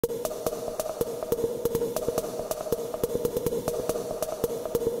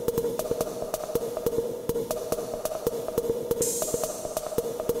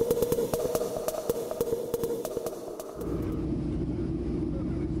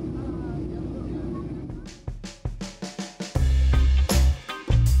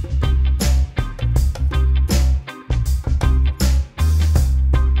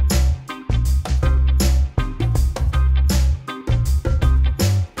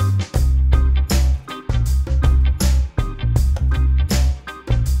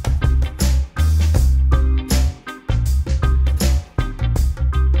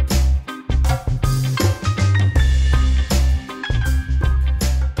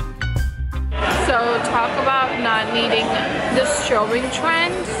talk about not needing the strobing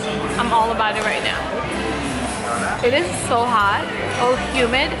trend. I'm all about it right now. It is so hot or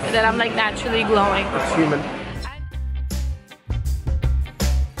humid that I'm like naturally glowing. It's humid.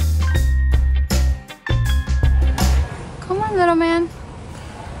 Come on, little man.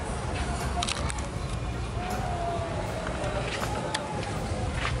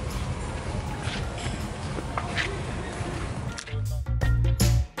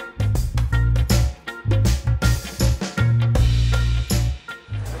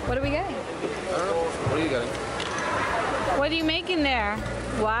 What are we getting? I don't know. What are you getting? What are you making there?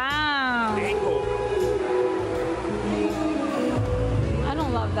 Wow. I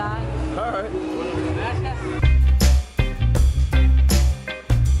don't love that. Alright.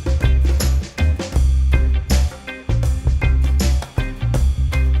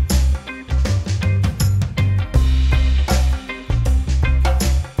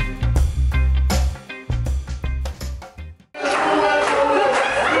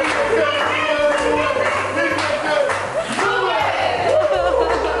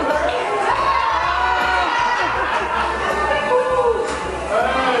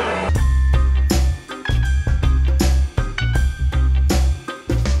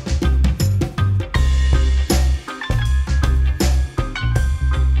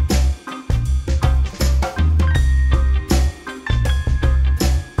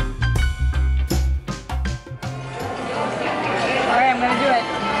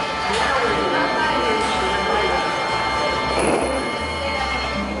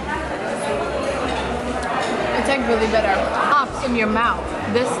 Really better. Pops in your mouth.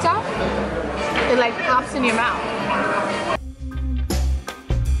 This stuff, it like pops in your mouth.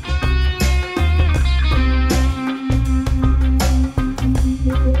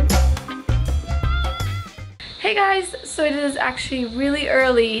 Hey guys, so it is actually really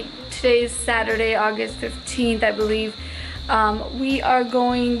early. Today is Saturday, August 15th, I believe. We are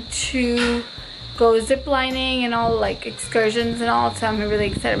going to go ziplining and all, like excursions and all, so I'm really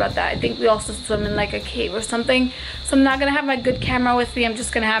excited about that. I think we also swim in like a cave or something. So I'm not gonna have my good camera with me. I'm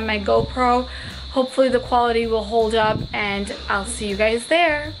just gonna have my GoPro. Hopefully the quality will hold up, and I'll see you guys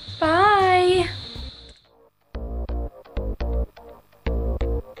there. Bye.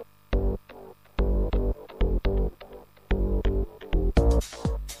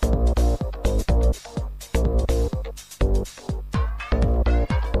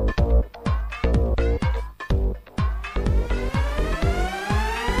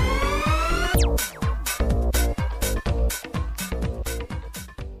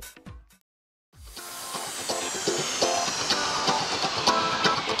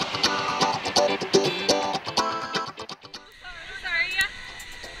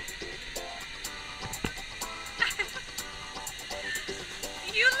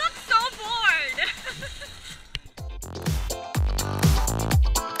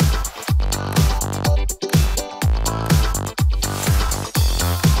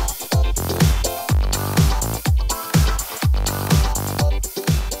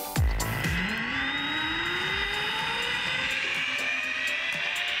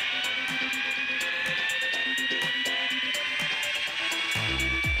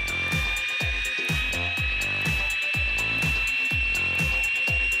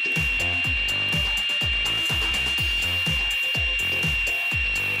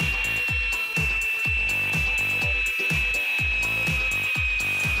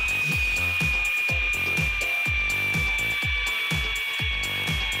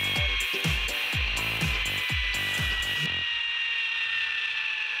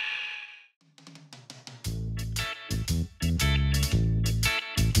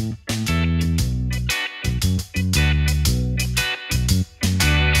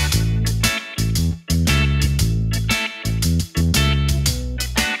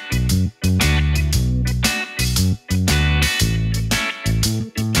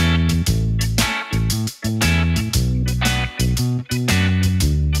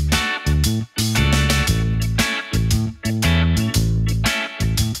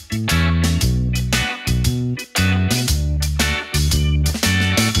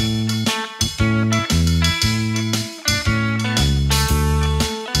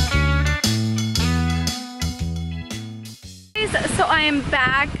 So I am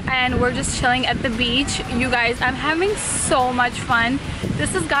back and we're just chilling at the beach. You guys, I'm having so much fun.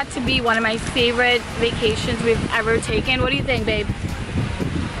 This has got to be one of my favorite vacations we've ever taken. What do you think, babe?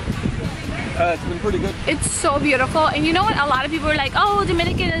 It's been pretty good. It's so beautiful. And you know what? A lot of people are like, oh,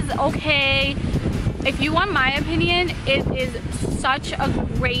 Dominican is okay. If you want my opinion, it is such a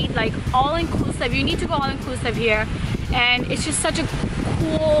great, like, all-inclusive. You need to go all-inclusive here. And it's just such a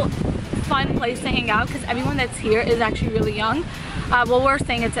cool fun place to hang out because everyone that's here is actually really young. Well, we're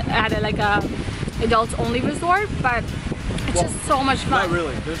saying it's at like a adults only resort, but it's just so much fun. Not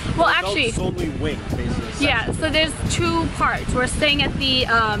really. Well, actually, it's only wing, basically. Yeah, so there's two parts. We're staying at the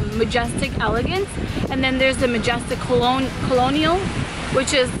Majestic Elegance, and then there's the Majestic Colonial,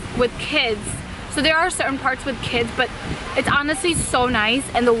 which is with kids. So there are certain parts with kids, but it's honestly so nice,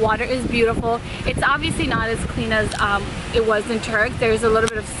 and the water is beautiful. It's obviously not as clean as it was in Turks. There's a little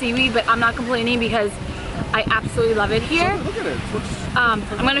bit of seaweed, but I'm not complaining because I absolutely love it here. Look at it. I'm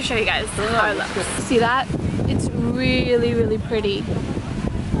gonna show you guys how it looks. See that? It's really, really pretty.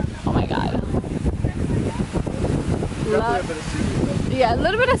 Oh my god. Yeah, a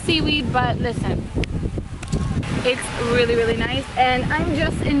little bit of seaweed, but listen, it's really, really nice, and I'm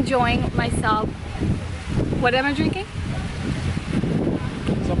just enjoying myself. What am I drinking?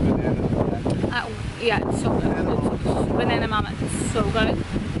 Some banana. Yeah, it's so good. It's banana mama. It's so good.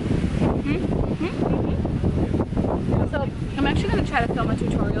 So I'm actually gonna try to film a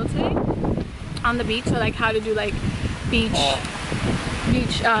tutorial today on the beach, so like how to do like beach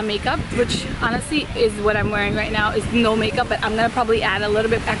makeup, which honestly is what I'm wearing right now, is no makeup, but I'm gonna probably add a little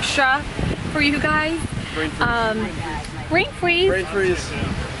bit extra for you guys. Brain freeze. Brain freeze. Brain freeze.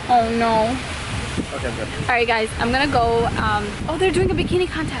 Oh no. Okay, good. Alright guys, I'm gonna go, oh, they're doing a bikini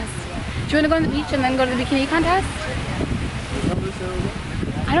contest. Do you wanna go on the beach and then go to the bikini contest?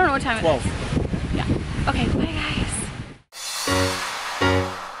 I don't know what time 12. it is. Yeah. Okay, bye guys.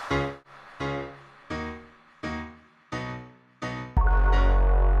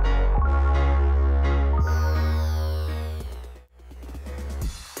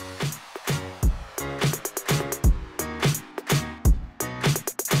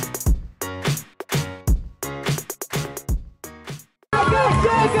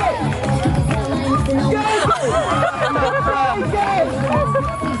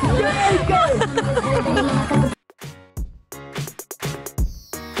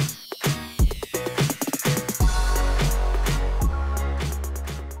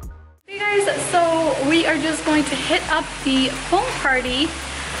 So we are just going to hit up the foam party.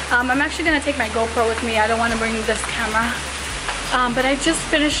 I'm actually going to take my GoPro with me. I don't want to bring this camera. But I just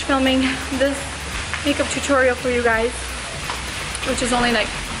finished filming this makeup tutorial for you guys, which is only like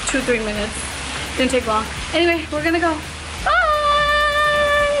 2-3 minutes. Didn't take long. Anyway, we're going to go. Bye!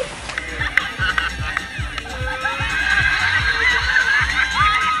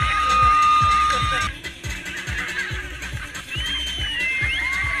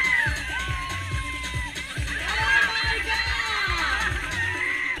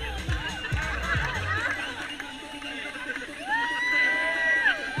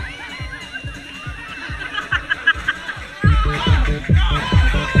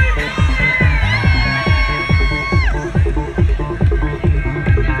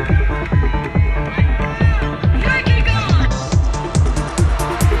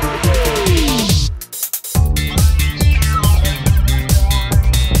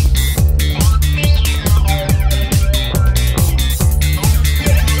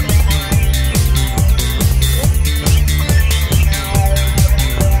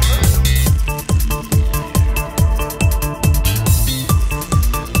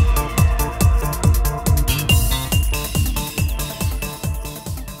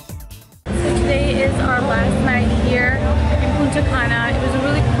 Punta Cana. It was a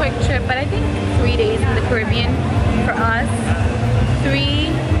really quick trip, but I think 3 days in the Caribbean for us. 3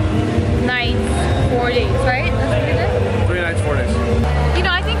 nights, 4 days, right? That's what we did? 3 nights, 4 days. You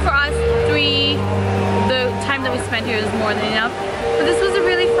know, I think for us, the time that we spent here is more than enough. But this was a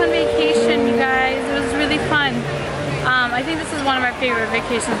really fun vacation, you guys. It was really fun. I think this is one of my favorite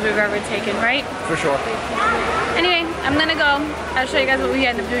vacations we've ever taken, right? For sure. Anyway, I'm gonna go. I'll show you guys what we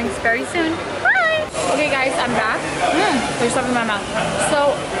end up doing very soon. Bye! Okay guys, I'm back. There's something in my mouth.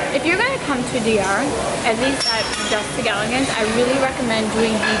 So, if you're gonna come to DR, at least at Majestic Elegance, I really recommend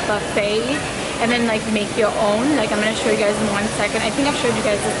doing the buffet and then like make your own. Like I'm gonna show you guys in 1 second. I think I've showed you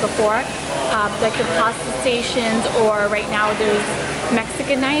guys this before. Like the pasta stations, or right now there's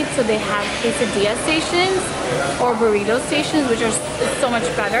Mexican night, so they have quesadilla stations or burrito stations, which are so much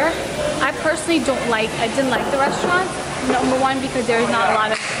better. I personally didn't like the restaurants. Number one, because there's not a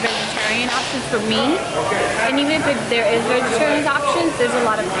lot of vegetarian options for me, and even if there is vegetarian options, there's a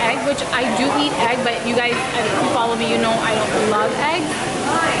lot of egg, which I do eat egg, but you guys, if you follow me, you know I don't love eggs,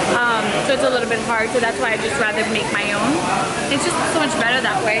 so it's a little bit hard, so that's why I just rather make my own. It's just so much better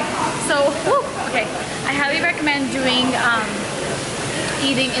that way. So, whew, okay, I highly recommend doing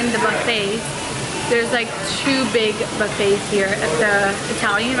eating in the buffets. There's like 2 big buffets here at the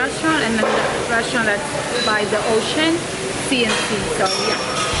Italian restaurant and then the restaurant that's by the ocean, C&C. So yeah.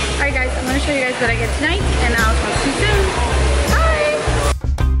 Alright guys, I'm going to show you guys what I get tonight, and I'll talk to you soon.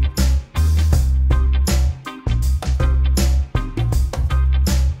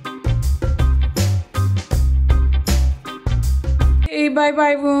 Bye! Hey,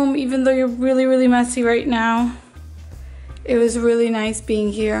 bye-bye room, even though you're really messy right now. It was really nice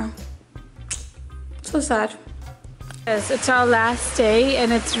being here. So sad. Yes, it's our last day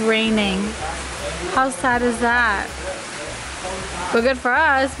and it's raining. How sad is that? But good for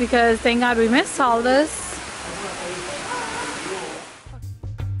us because thank God we missed all this.